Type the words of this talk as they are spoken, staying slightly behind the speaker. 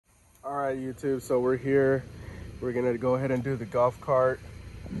All right, YouTube, so we're here. We're gonna go ahead and do the golf cart.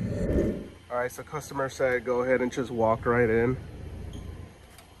 All right, so customer said go ahead and just walk right in.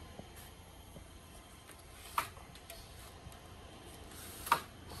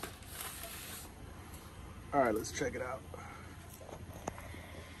 All right, let's check it out.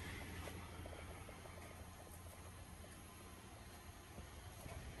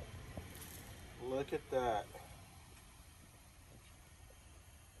 Look at that.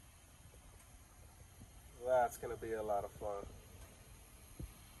 That's gonna be a lot of fun.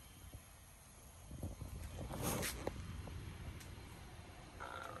 All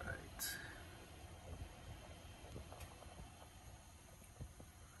right.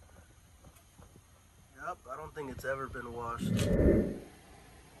 Yep, I don't think it's ever been washed.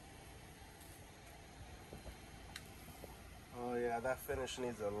 Oh yeah, that finish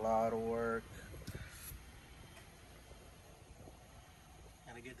needs a lot of work.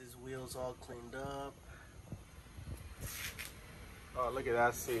 Gotta get these wheels all cleaned up. Oh, look at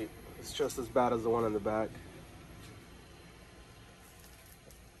that seat. It's just as bad as the one in the back.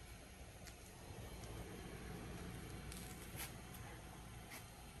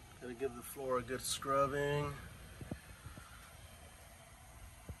 Gotta give the floor a good scrubbing.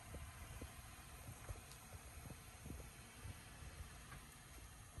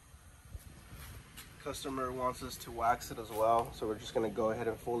 Customer wants us to wax it as well, so we're just gonna go ahead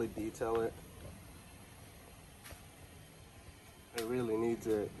and fully detail it. It really needs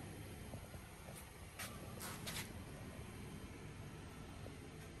it.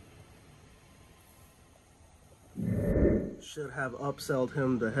 Should have upselled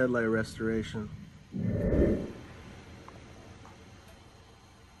him the headlight restoration.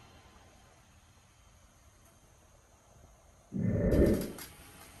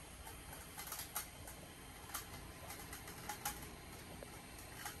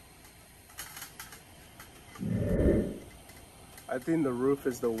 I think the roof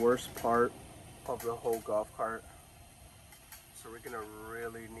is the worst part of the whole golf cart. So we're gonna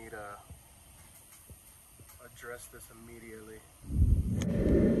really need to address this immediately.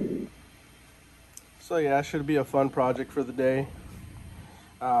 So yeah, it should be a fun project for the day.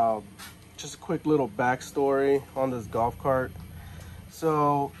 Just a quick little backstory on this golf cart.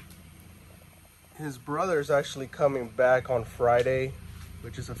 So his brother's actually coming back on Friday,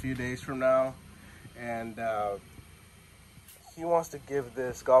 which is a few days from now. And he wants to give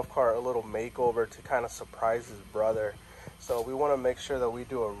this golf cart a little makeover to kind of surprise his brother. So we want to make sure that we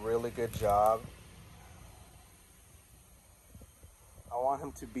do a really good job. I want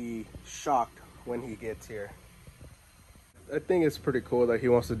him to be shocked when he gets here. I think it's pretty cool that he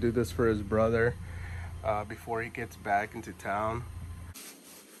wants to do this for his brother before he gets back into town.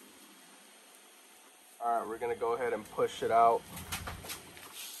 All right, we're gonna go ahead and push it out.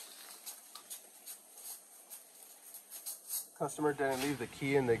 Customer didn't leave the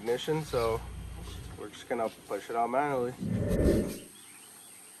key in the ignition, so we're just gonna push it out manually.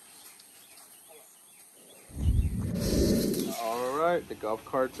 All right, the golf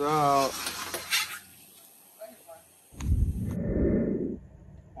cart's out.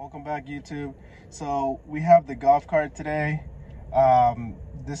 Welcome back, YouTube. So we have the golf cart today.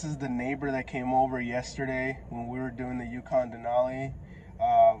 This is the neighbor that came over yesterday when we were doing the Yukon Denali.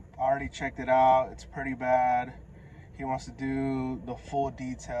 I already checked it out. It's pretty bad. He wants to do the full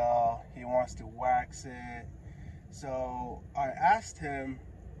detail. He wants to wax it. So I asked him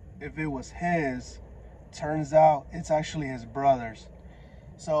if it was his. Turns out it's actually his brother's.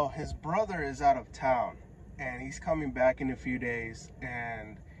 So his brother is out of town and he's coming back in a few days,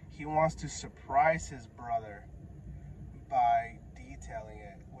 and he wants to surprise his brother by detailing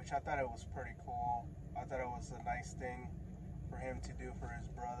it, which I thought it was pretty cool. I thought it was a nice thing for him to do for his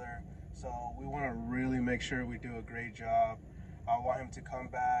brother. So we want to really make sure we do a great job. I want him to come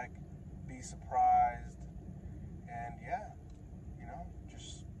back, be surprised, and yeah, you know,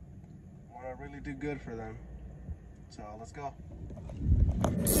 just want to really do good for them. So let's go.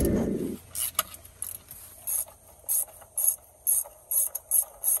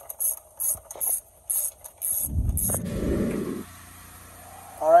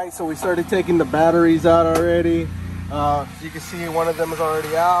 All right, so we started taking the batteries out already. As you can see, one of them is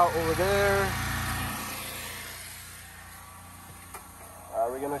already out over there.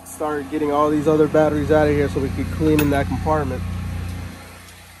 We're gonna start getting all these other batteries out of here so we can clean in that compartment.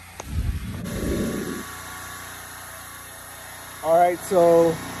 All right,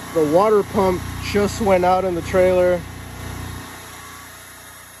 so the water pump just went out in the trailer.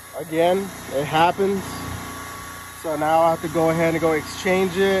 Again, it happens. So now I have to go ahead and go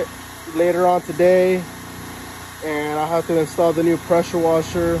exchange it later on today. And I have to install the new pressure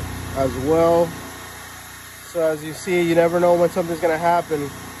washer as well. So as you see, you never know when something's gonna happen.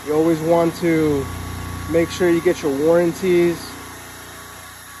 You always want to make sure you get your warranties,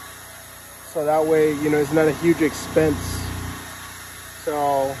 so that way, you know, it's not a huge expense.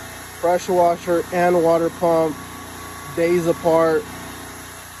 So pressure washer and water pump, days apart.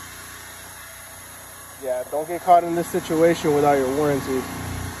 Yeah, don't get caught in this situation without your warranty.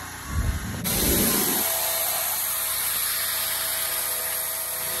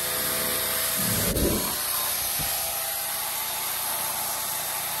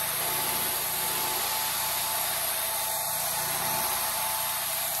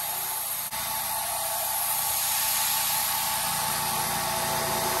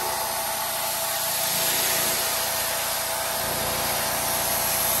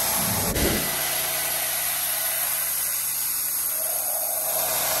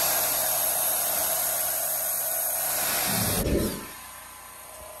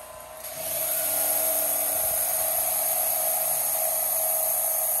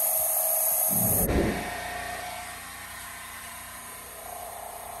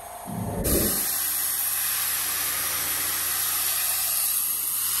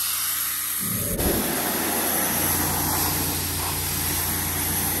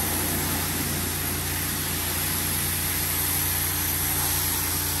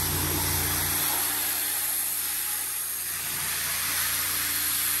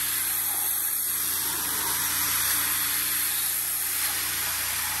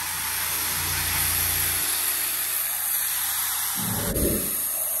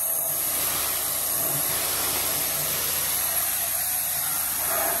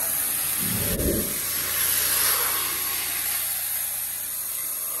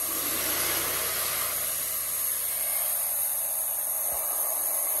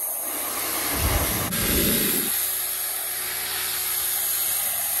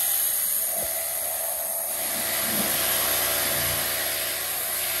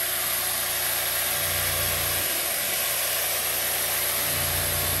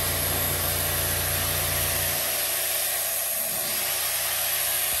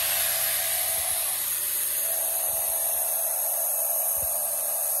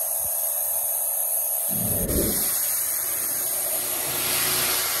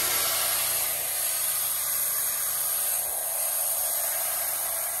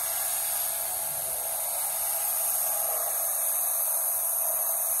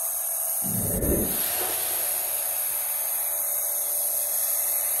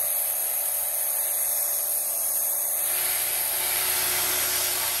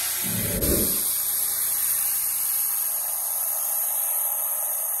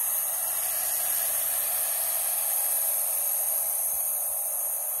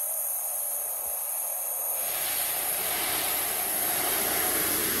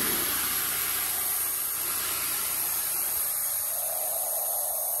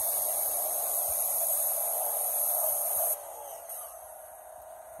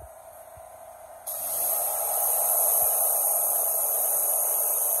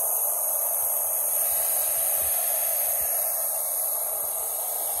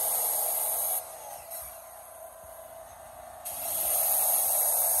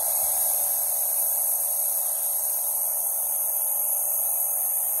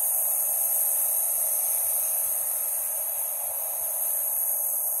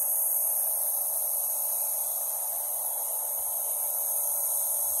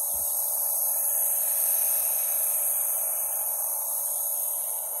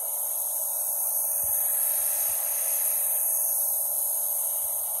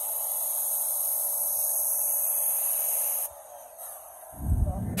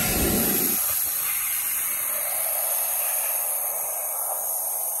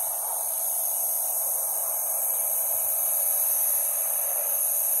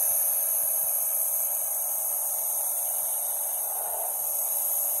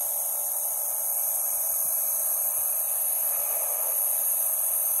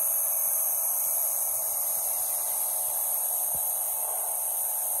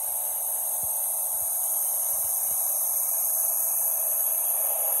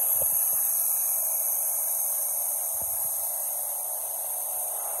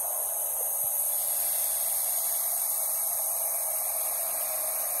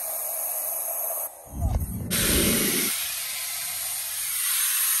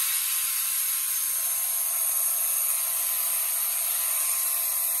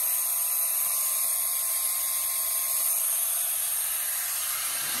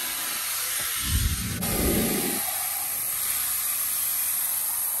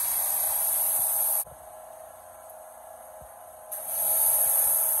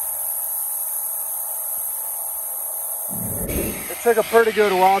 took a pretty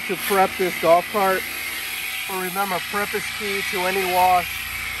good while to prep this golf cart. But remember, prep is key to any wash.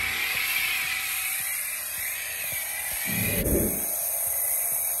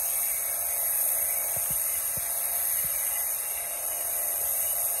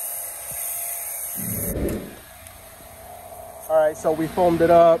 All right, so we foamed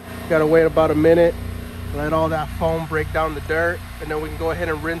it up. Gotta wait about a minute, let all that foam break down the dirt, and then we can go ahead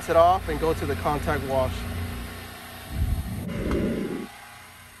and rinse it off and go to the contact wash.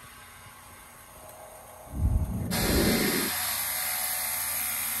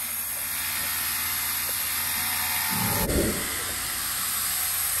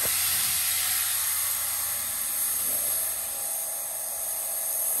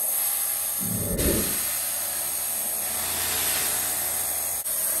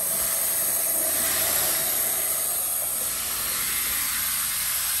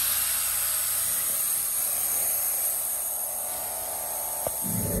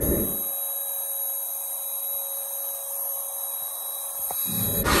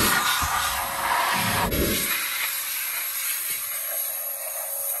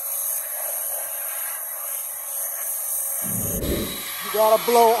 You gotta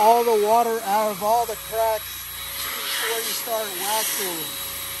blow all the water out of all the cracks before you start waxing.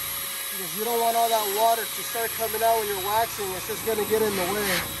 Because you don't want all that water to start coming out when you're waxing. It's just gonna get in the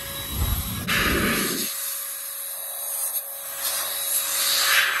way.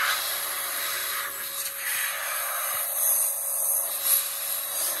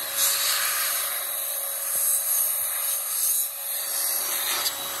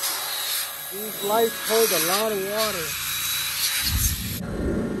 These lights hold a lot of water.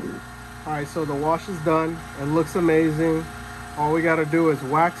 All right, so the wash is done. It looks amazing. All we gotta do is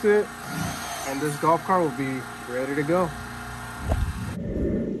wax it, and this golf cart will be ready to go.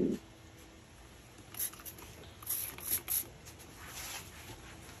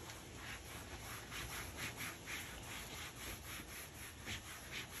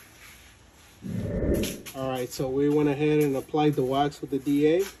 All right, so we went ahead and applied the wax with the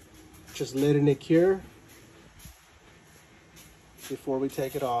DA, just letting it cure before we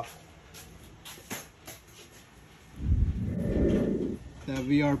take it off. That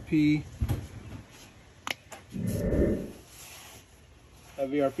VRP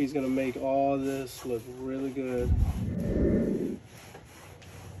is gonna make all this look really good.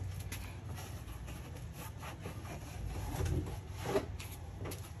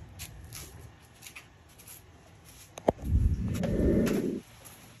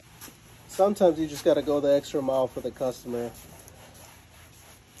 Sometimes you just gotta go the extra mile for the customer.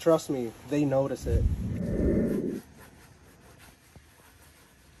 Trust me, they notice it.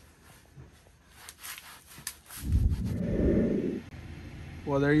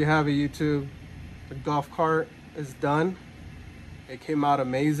 Well, there you have it, YouTube. The golf cart is done. It came out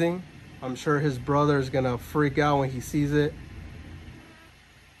amazing. I'm sure his brother is gonna freak out when he sees it.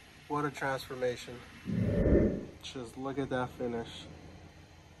 What a transformation. Just look at that finish.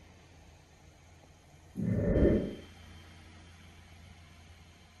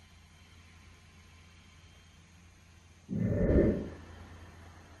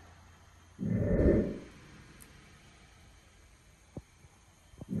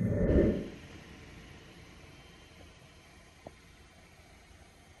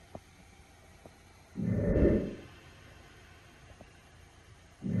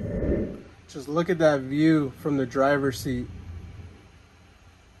 Just look at that view from the driver's seat.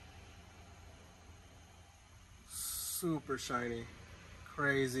 Super shiny,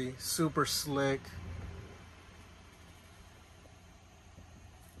 crazy, super slick.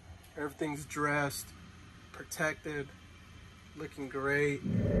 Everything's dressed, protected, looking great,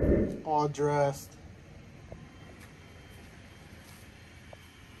 all dressed.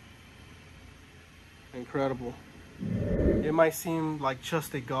 Incredible. It might seem like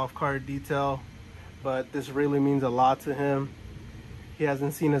just a golf cart detail, but this really means a lot to him. He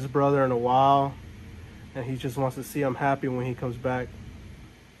hasn't seen his brother in a while, and he just wants to see him happy when he comes back.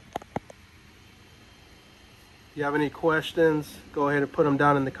 If you have any questions, go ahead and put them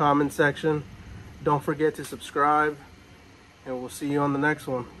down in the comment section. Don't forget to subscribe, and we'll see you on the next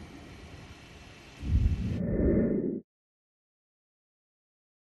one.